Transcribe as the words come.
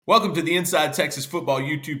Welcome to the Inside Texas Football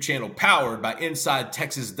YouTube channel powered by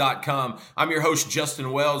InsideTexas.com. I'm your host,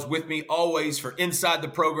 Justin Wells. With me always for Inside the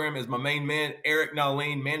Program is my main man, Eric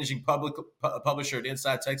Nalin, managing publisher at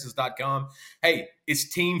InsideTexas.com. Hey,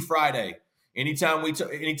 it's Team Friday. Anytime we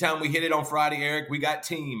hit it on Friday, Eric, we got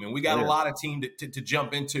team, and we got a lot of team to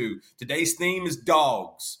jump into. Today's theme is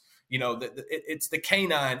Dawgs. You know, it's the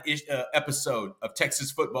canine episode of Texas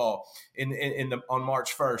football on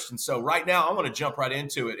March 1st. And so right now, I want to jump right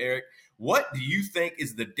into it, Eric. What do you think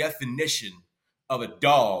is the definition of a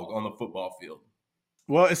dog on the football field?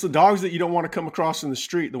 Well, it's the dogs that you don't want to come across in the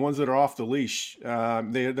street, the ones that are off the leash.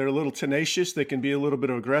 They're a little tenacious. They can be a little bit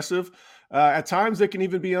aggressive. At times, they can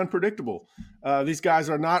even be unpredictable. These guys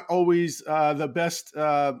are not always the best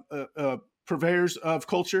purveyors of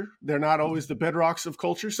culture. They're not always the bedrocks of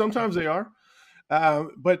culture. Sometimes they are.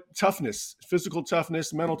 But toughness, physical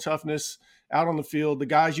toughness, mental toughness out on the field, the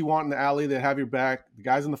guys you want in the alley that have your back, the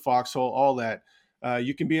guys in the foxhole, all that.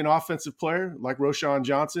 You can be an offensive player like Roschon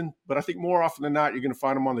Johnson, but I think more often than not, you're going to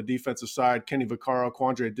find them on the defensive side. Kenny Vaccaro,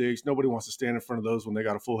 Quandre Diggs. Nobody wants to stand in front of those when they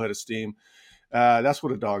got a full head of steam. That's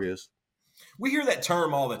what a dog is. We hear that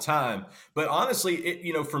term all the time, but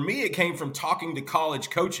honestly, for me, it came from talking to college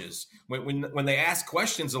coaches. When they ask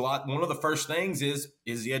questions a lot, one of the first things is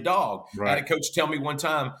he a dog? Right. I had a coach tell me one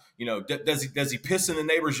time, does he piss in the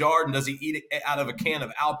neighbor's yard and does he eat it out of a can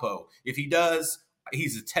of Alpo? If he does,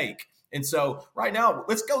 he's a take. And so right now,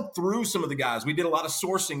 let's go through some of the guys. We did a lot of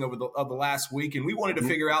sourcing over the last week, and we wanted to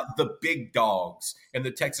figure out the big dogs in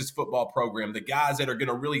the Texas football program, the guys that are going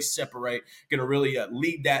to really separate, going to really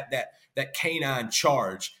lead that canine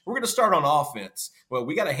charge. We're going to start on offense. Well,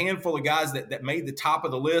 we got a handful of guys that made the top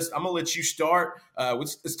of the list. I'm going to let you start.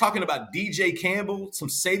 Let's talking about DJ Campbell, some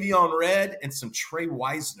Savion Red, and some Trey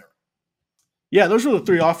Wisner. Yeah, those are the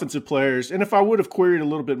three offensive players. And if I would have queried a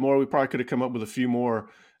little bit more, we probably could have come up with a few more.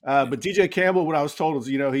 But DJ Campbell, what I was told is,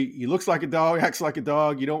 he looks like a dog, acts like a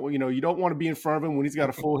dog. You don't want to be in front of him when he's got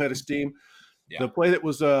a full head of steam. Yeah. The play that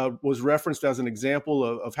was referenced as an example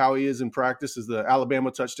of how he is in practice is the Alabama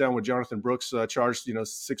touchdown where Jonathan Brooks charged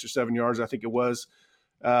 6 or 7 yards, I think it was.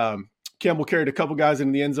 Campbell carried a couple guys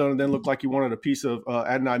in the end zone and then looked like he wanted a piece of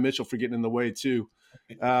Adonai Mitchell for getting in the way too.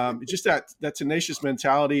 Just that tenacious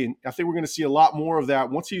mentality, and I think we're going to see a lot more of that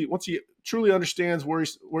once he truly understands where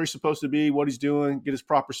he's supposed to be, what he's doing, get his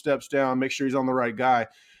proper steps down, make sure he's on the right guy.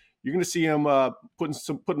 You're going to see him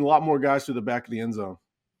putting a lot more guys to the back of the end zone.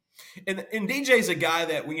 And DJ's a guy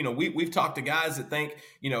that we've talked to guys that think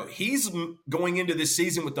he's going into this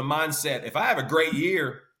season with the mindset, if I have a great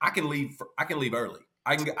year, I can leave early.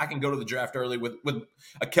 I can go to the draft early with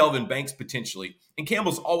a Kelvin Banks potentially. And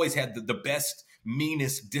Campbell's always had the best,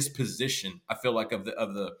 meanest disposition, I feel like, of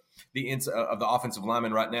the offensive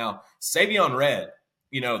lineman right now. Savion Red,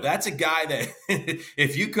 that's a guy that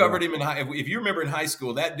if you covered him if you remember in high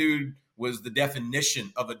school, that dude was the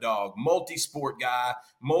definition of a dog, multi-sport guy,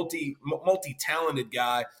 multi-talented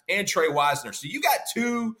guy, and Trey Wisner. So you got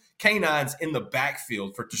two canines in the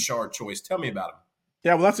backfield for Tashard Choice. Tell me about him.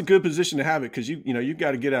 Yeah, well, that's a good position to have it because you've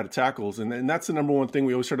got to get out of tackles, and that's the number one thing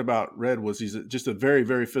we always heard about Red was he's just a very,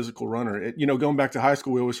 very physical runner. Going back to high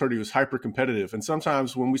school, we always heard he was hyper competitive, and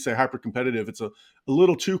sometimes when we say hyper competitive, it's a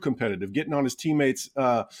little too competitive, getting on his teammates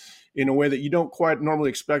in a way that you don't quite normally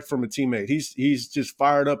expect from a teammate. He's just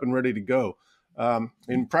fired up and ready to go.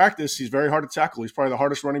 In practice, he's very hard to tackle. He's probably the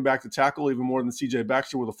hardest running back to tackle, even more than C.J.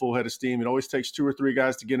 Baxter with a full head of steam. It always takes 2 or 3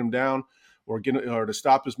 guys to get him down or to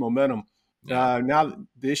stop his momentum. Now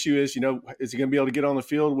the issue is, is he going to be able to get on the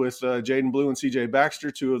field with Jaden Blue and C.J. Baxter,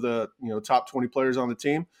 2 of the top 20 players on the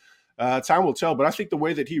team? Time will tell. But I think the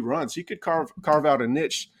way that he runs, he could carve out a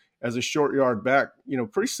niche as a short yard back,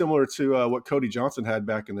 pretty similar to what Cody Johnson had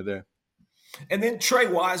back in the day. And then Trey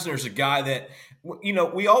Wisner's a guy that,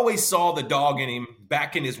 we always saw the dog in him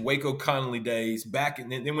back in his Waco Connolly days,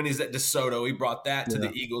 and then when he was at DeSoto, he brought that to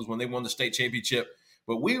the Eagles when they won the state championship.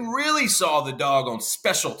 But we really saw the dog on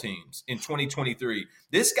special teams in 2023.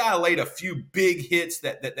 This guy laid a few big hits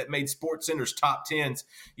that made SportsCenter's top 10s.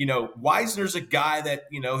 Wisner's a guy that,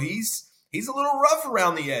 he's a little rough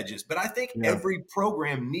around the edges, but I think every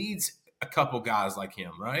program needs a couple guys like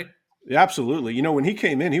him, right? Yeah, absolutely. When he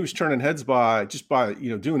came in, he was turning heads by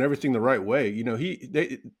doing everything the right way.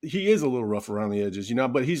 He is a little rough around the edges,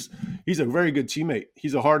 but he's a very good teammate.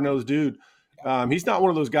 He's a hard-nosed dude. He's not one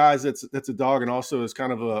of those guys that's a dog and also is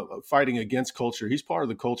kind of a fighting against culture. He's part of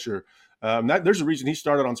the culture. There's a reason he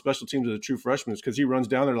started on special teams as a true freshman, is because he runs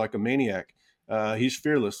down there like a maniac. He's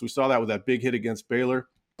fearless. We saw that with that big hit against Baylor,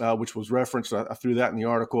 which was referenced. I threw that in the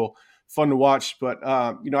article. fun to watch. But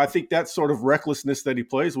I think that sort of recklessness that he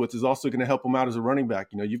plays with is also going to help him out as a running back.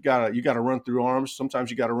 You've got to run through arms.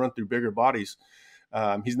 Sometimes you got to run through bigger bodies.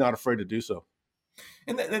 He's not afraid to do so.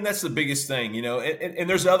 And that's the biggest thing, and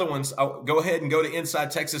there's other ones. I'll go ahead and go to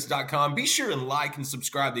InsideTexas.com. Be sure and like and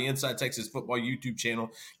subscribe to the Inside Texas Football YouTube channel.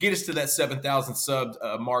 Get us to that 7,000 sub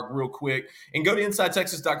mark real quick. And go to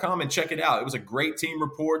InsideTexas.com and check it out. It was a great team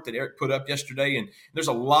report that Eric put up yesterday, and there's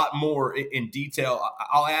a lot more in detail.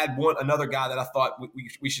 I'll add another guy that I thought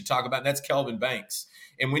we should talk about, and that's Kelvin Banks.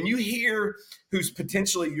 And when you hear who's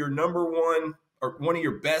potentially your number one or one of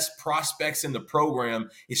your best prospects in the program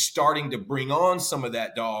is starting to bring on some of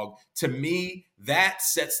that dog, to me, that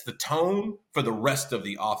sets the tone for the rest of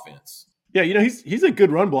the offense. Yeah, he's a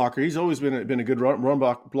good run blocker. He's always been a good run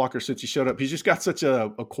blocker since he showed up. He's just got such a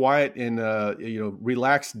quiet and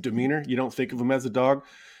relaxed demeanor. You don't think of him as a dog,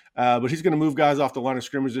 but he's going to move guys off the line of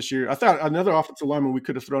scrimmage this year. I thought another offensive lineman we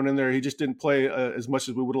could have thrown in there. He just didn't play as much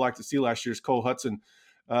as we would have liked to see last year. Is Cole Hudson.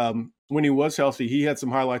 When he was healthy, he had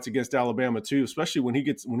some highlights against Alabama too, especially when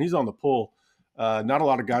he's on the pull. Not a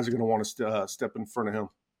lot of guys are going to want to step in front of him.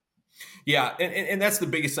 Yeah, and that's the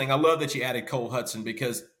biggest thing. I love that you added Cole Hudson,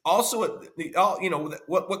 because also,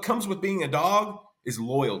 what comes with being a dog is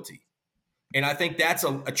loyalty. And I think that's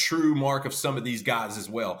a true mark of some of these guys as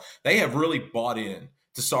well. They have really bought in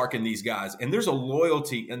to Sark and these guys, and there's a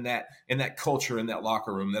loyalty in that culture in that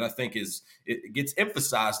locker room that I think it gets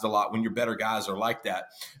emphasized a lot when your better guys are like that.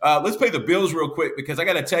 Let's pay the bills real quick, because I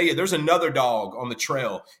got to tell you, there's another dog on the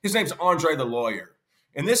trail. His name's Andre the Lawyer,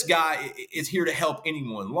 and this guy is here to help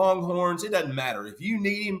anyone. Longhorns, it doesn't matter if you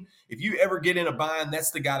need him. If you ever get in a bind,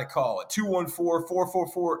 that's the guy to call at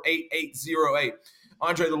 214-444-8808.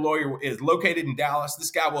 Andre the Lawyer is located in Dallas.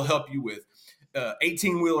 This guy will help you with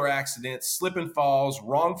 18-wheeler accidents, slip and falls,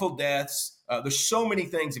 wrongful deaths. There's so many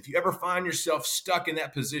things. If you ever find yourself stuck in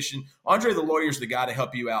that position, Andre the Lawyer is the guy to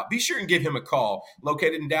help you out. Be sure and give him a call.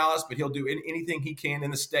 Located in Dallas, but he'll do anything he can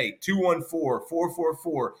in the state.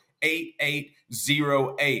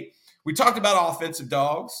 214-444-8808. We talked about offensive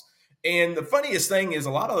dogs, and the funniest thing is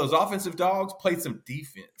a lot of those offensive dogs played some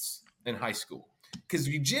defense in high school, because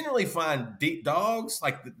you generally find deep dogs,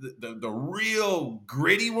 like the real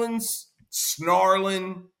gritty ones,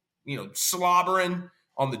 snarling, slobbering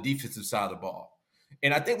on the defensive side of the ball.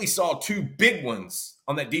 And I think we saw two big ones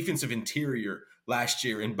on that defensive interior last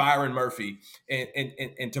year in Byron Murphy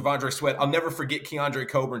and Tavondre Sweat. I'll never forget Keandre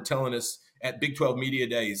Coburn telling us at Big 12 Media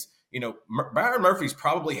Days, Byron Murphy's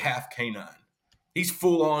probably half canine. He's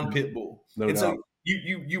full-on pit bull. No and doubt. So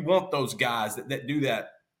you want those guys that do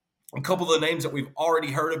that. A couple of the names that we've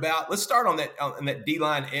already heard about. Let's start on that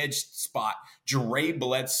D-line edge spot, Jere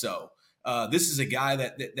Bledsoe. This is a guy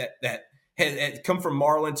that had come from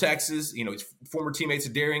Marlin, Texas. His former teammates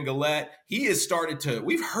of Darian Gillette. He has started to –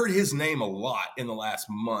 we've heard his name a lot in the last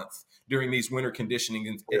month during these winter conditioning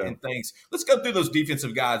and things. Let's go through those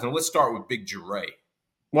defensive guys, and let's start with Big Jere.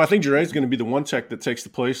 Well, I think Jere is going to be the one tech that takes the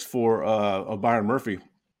place for Byron Murphy.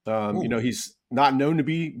 He's not known to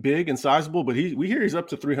be big and sizable, but we hear he's up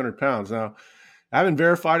to 300 pounds. Now, I haven't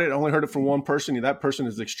verified it. I only heard it from one person. That person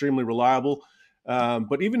is extremely reliable.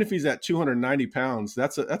 But even if he's at 290 pounds,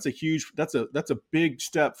 that's a big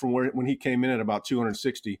step from when he came in at about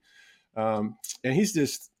 260. And he's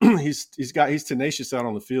just he's tenacious out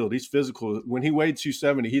on the field. He's physical. When he weighed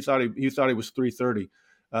 270, he thought he was 330.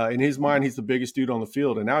 In his mind, he's the biggest dude on the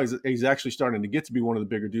field, and now he's actually starting to get to be one of the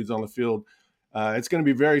bigger dudes on the field. It's going to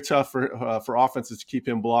be very tough for offenses to keep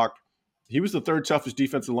him blocked. He was the third toughest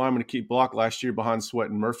defensive lineman to keep blocked last year behind Sweat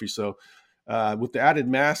and Murphy. So with the added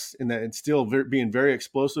mass and still being very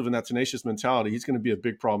explosive and that tenacious mentality, he's going to be a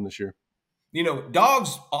big problem this year.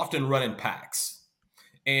 Dogs often run in packs.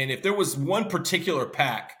 And if there was one particular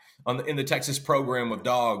pack in the Texas program of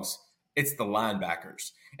dogs, it's the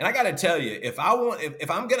linebackers. And I got to tell you, if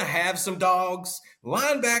I'm going to have some dogs,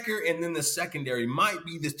 linebacker and then the secondary might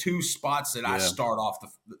be the two spots that I start off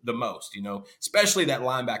the most, especially that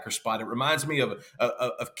linebacker spot. It reminds me of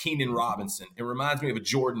Keenan Robinson. It reminds me of a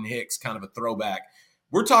Jordan Hicks, kind of a throwback.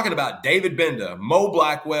 We're talking about David Benda, Mo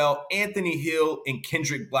Blackwell, Anthony Hill, and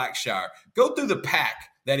Kendrick Blackshire. Go through the pack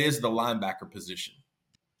that is the linebacker position.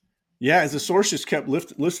 Yeah, as the source just kept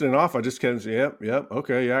listing off, I just kept saying, yep,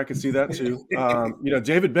 okay, yeah, I can see that too.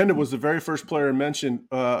 David Benda was the very first player mentioned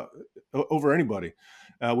over anybody,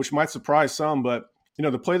 which might surprise some. But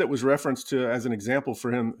the play that was referenced to as an example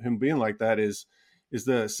for him being like that is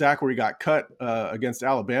the sack where he got cut against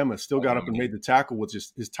Alabama. Still got up and made the tackle with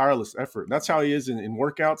just his tireless effort. And that's how he is in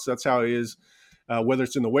workouts. That's how he is, whether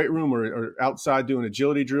it's in the weight room or outside doing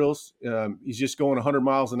agility drills. He's just going 100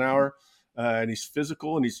 miles an hour. and he's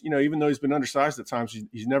physical, and he's, even though he's been undersized at times,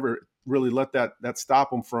 he's never really let that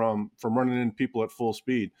stop him from running into people at full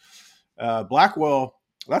speed. Blackwell,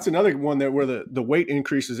 that's another one where the weight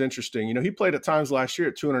increase is interesting. He played at times last year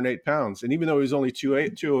at 208 pounds, and even though he was only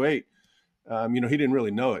 208, he didn't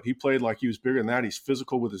really know it. He played like he was bigger than that. He's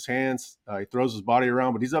physical with his hands. He throws his body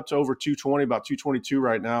around, but he's up to over 220, about 222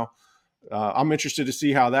 right now. I'm interested to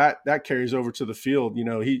see how that carries over to the field.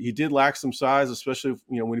 He did lack some size, especially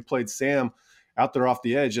when he played Sam out there off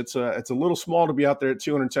the edge. It's a little small to be out there at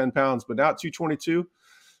 210 pounds, but now at 222,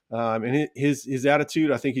 and his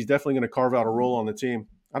attitude, I think he's definitely going to carve out a role on the team.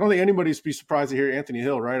 I don't think anybody's be surprised to hear Anthony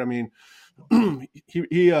Hill, right? I mean,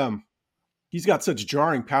 he's got such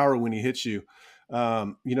jarring power when he hits you.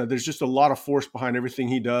 There's just a lot of force behind everything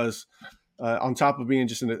he does. On top of being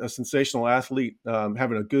just a sensational athlete,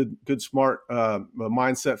 having a good, smart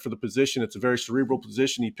mindset for the position. It's a very cerebral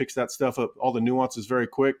position. He picks that stuff up, all the nuances very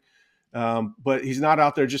quick. But he's not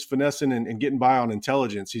out there just finessing and getting by on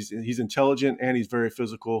intelligence. He's intelligent, and he's very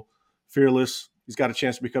physical, fearless. He's got a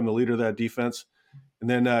chance to become the leader of that defense. And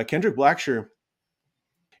then Kendrick Blackshear,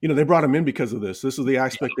 they brought him in because of this. This was the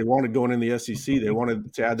aspect they wanted going in the SEC. They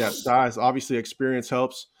wanted to add that size. Obviously, experience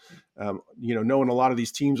helps. Knowing a lot of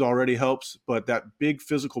these teams already helps, but that big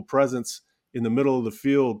physical presence in the middle of the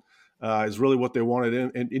field is really what they wanted.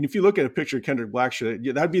 And if you look at a picture of Kendrick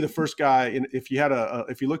Blackshear, that'd be the first guy. And if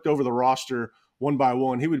you looked over the roster one by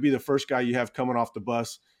one, he would be the first guy you have coming off the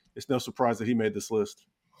bus. It's no surprise that he made this list.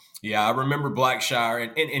 Yeah, I remember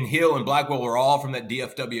Blackshear and Hill and Blackwell were all from that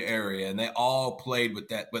DFW area, and they all played with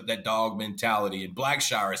that dog mentality. And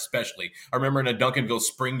Blackshear especially, I remember in a Duncanville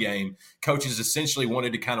spring game, coaches essentially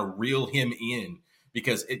wanted to kind of reel him in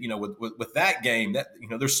because with that game, that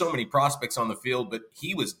there's so many prospects on the field, but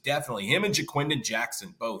he was definitely, him and Jaquindon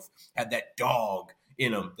Jackson both had that dog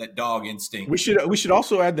in them, that dog instinct. We should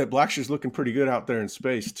also add that Blackshear's looking pretty good out there in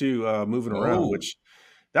space too, moving around, which.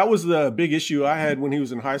 That was the big issue I had when he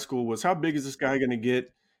was in high school was how big is this guy going to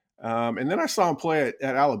get? And then I saw him play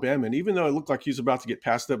at Alabama, and even though it looked like he was about to get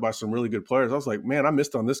passed up by some really good players, I was like, man, I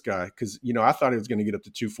missed on this guy because, I thought he was going to get up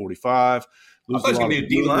to 245. I thought he was going to be a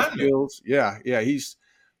D lineman.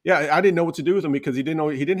 Yeah, I didn't know what to do with him because he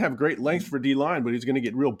didn't have great length for D line, but he was going to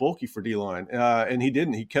get real bulky for D line, and he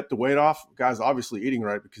didn't. He kept the weight off. Guy's obviously eating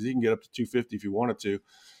right because he can get up to 250 if he wanted to.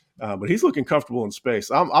 But he's looking comfortable in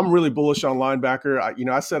space. I'm really bullish on linebacker.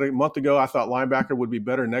 I said a month ago I thought linebacker would be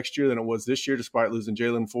better next year than it was this year, despite losing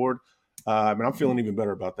Jalen Ford. And I'm feeling even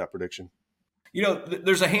better about that prediction.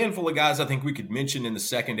 There's a handful of guys I think we could mention in the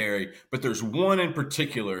secondary, but there's one in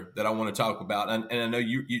particular that I want to talk about, and I know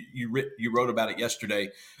you wrote about it yesterday.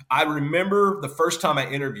 I remember the first time I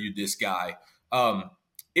interviewed this guy.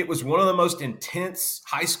 It was one of the most intense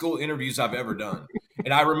high school interviews I've ever done.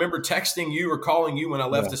 And I remember texting you or calling you when I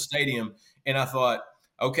left the stadium, and I thought,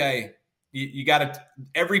 okay, you got to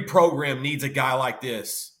 – every program needs a guy like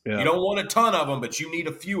this. Yeah. You don't want a ton of them, but you need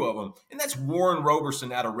a few of them. And that's Warren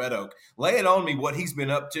Roberson out of Red Oak. Lay it on me what he's been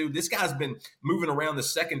up to. This guy's been moving around the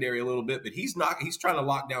secondary a little bit, but he's trying to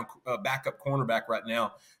lock down backup cornerback right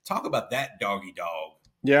now. Talk about that doggy dog.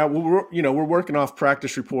 Yeah, well, we're working off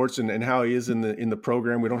practice reports and how he is in the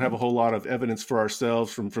program. We don't have a whole lot of evidence for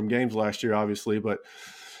ourselves from games last year, obviously, but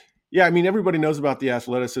yeah, I mean everybody knows about the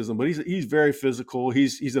athleticism, but he's very physical.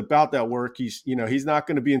 He's about that work. He's not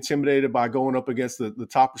going to be intimidated by going up against the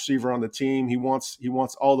top receiver on the team. He wants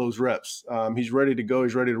all those reps. He's ready to go.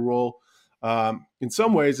 He's ready to roll. In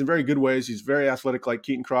some ways, in very good ways, he's very athletic like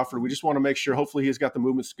Keaton Crawford. We just want to make sure hopefully he's got the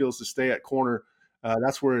movement skills to stay at corner.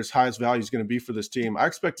 That's where his highest value is going to be for this team. I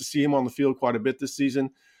expect to see him on the field quite a bit this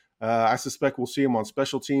season. I suspect we'll see him on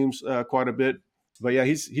special teams quite a bit. But yeah,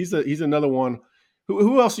 he's another one.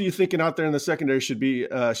 Who else are you thinking out there in the secondary should be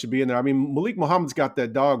in there? I mean, Malik Muhammad's got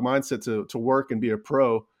that dog mindset to work and be a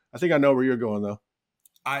pro. I think I know where you're going though.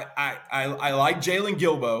 I like Jalen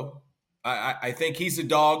Gilbo. I think he's a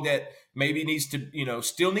dog that maybe needs to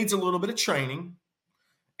still needs a little bit of training.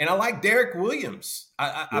 And I like Derek Williams.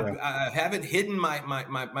 I haven't hidden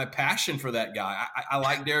my passion for that guy. I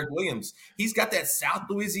like Derek Williams. He's got that South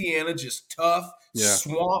Louisiana, just tough,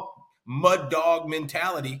 swamp, mud dog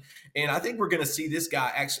mentality. And I think we're going to see this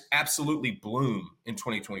guy absolutely bloom in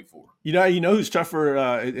 2024. You know who's tougher,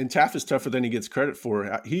 and Taff is tougher than he gets credit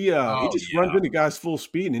for. He just runs into guys full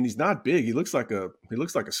speed, and he's not big. He looks like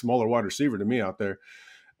a smaller wide receiver to me out there.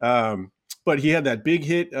 But he had that big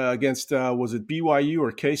hit against, was it BYU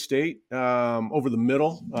or K-State over the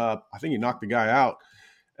middle? I think he knocked the guy out.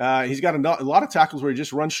 He's got a lot of tackles where he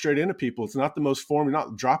just runs straight into people. It's not the most form. He's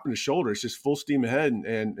not dropping his shoulder. It's just full steam ahead.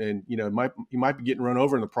 And he might be getting run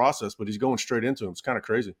over in the process, but he's going straight into him. It's kind of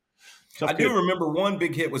crazy. I Tough do kid. remember one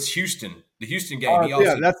big hit was Houston, the Houston game. He Yeah,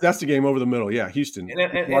 also that's the game over the middle. Yeah, Houston.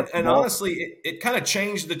 and honestly, it kind of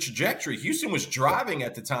changed the trajectory. Houston was driving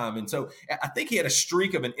at the time, and so I think he had a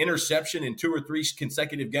streak of an interception in 2 or 3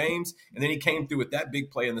 consecutive games, and then he came through with that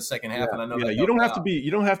big play in the second half, and I know Yeah, that you helped don't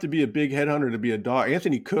have to out. be a big headhunter to be a dog.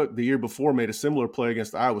 Anthony Cook the year before made a similar play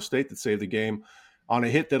against Iowa State that saved the game on a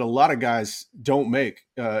hit that a lot of guys don't make.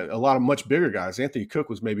 A lot of much bigger guys. Anthony Cook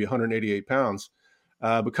was maybe 188 pounds,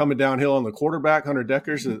 but coming downhill on the quarterback, Hunter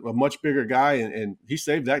Decker's a much bigger guy, and he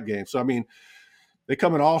saved that game. So I mean, they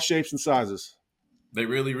come in all shapes and sizes. They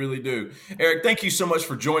really, really do. Eric, thank you so much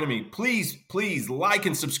for joining me. Please like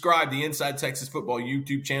and subscribe to the Inside Texas Football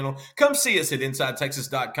YouTube channel. Come see us at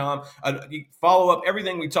InsideTexas.com. You follow up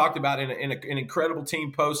everything we talked about in an incredible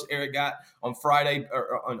team post Eric got on Friday,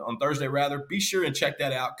 or on Thursday, rather. Be sure and check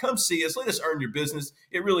that out. Come see us. Let us earn your business.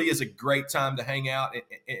 It really is a great time to hang out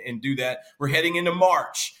and do that. We're heading into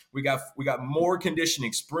March. We got more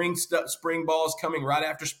conditioning, spring balls coming right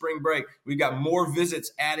after spring break. We've got more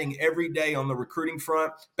visits adding every day on the recruiting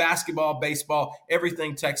front, basketball, baseball,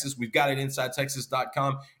 everything Texas. We've got it at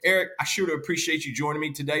InsideTexas.com. Eric, I sure do appreciate you joining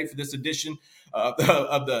me today for this edition of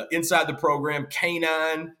the Inside the Program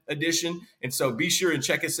K9 edition. And so be sure and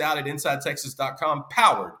check us out at InsideTexas.com,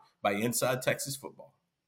 powered by Inside Texas Football.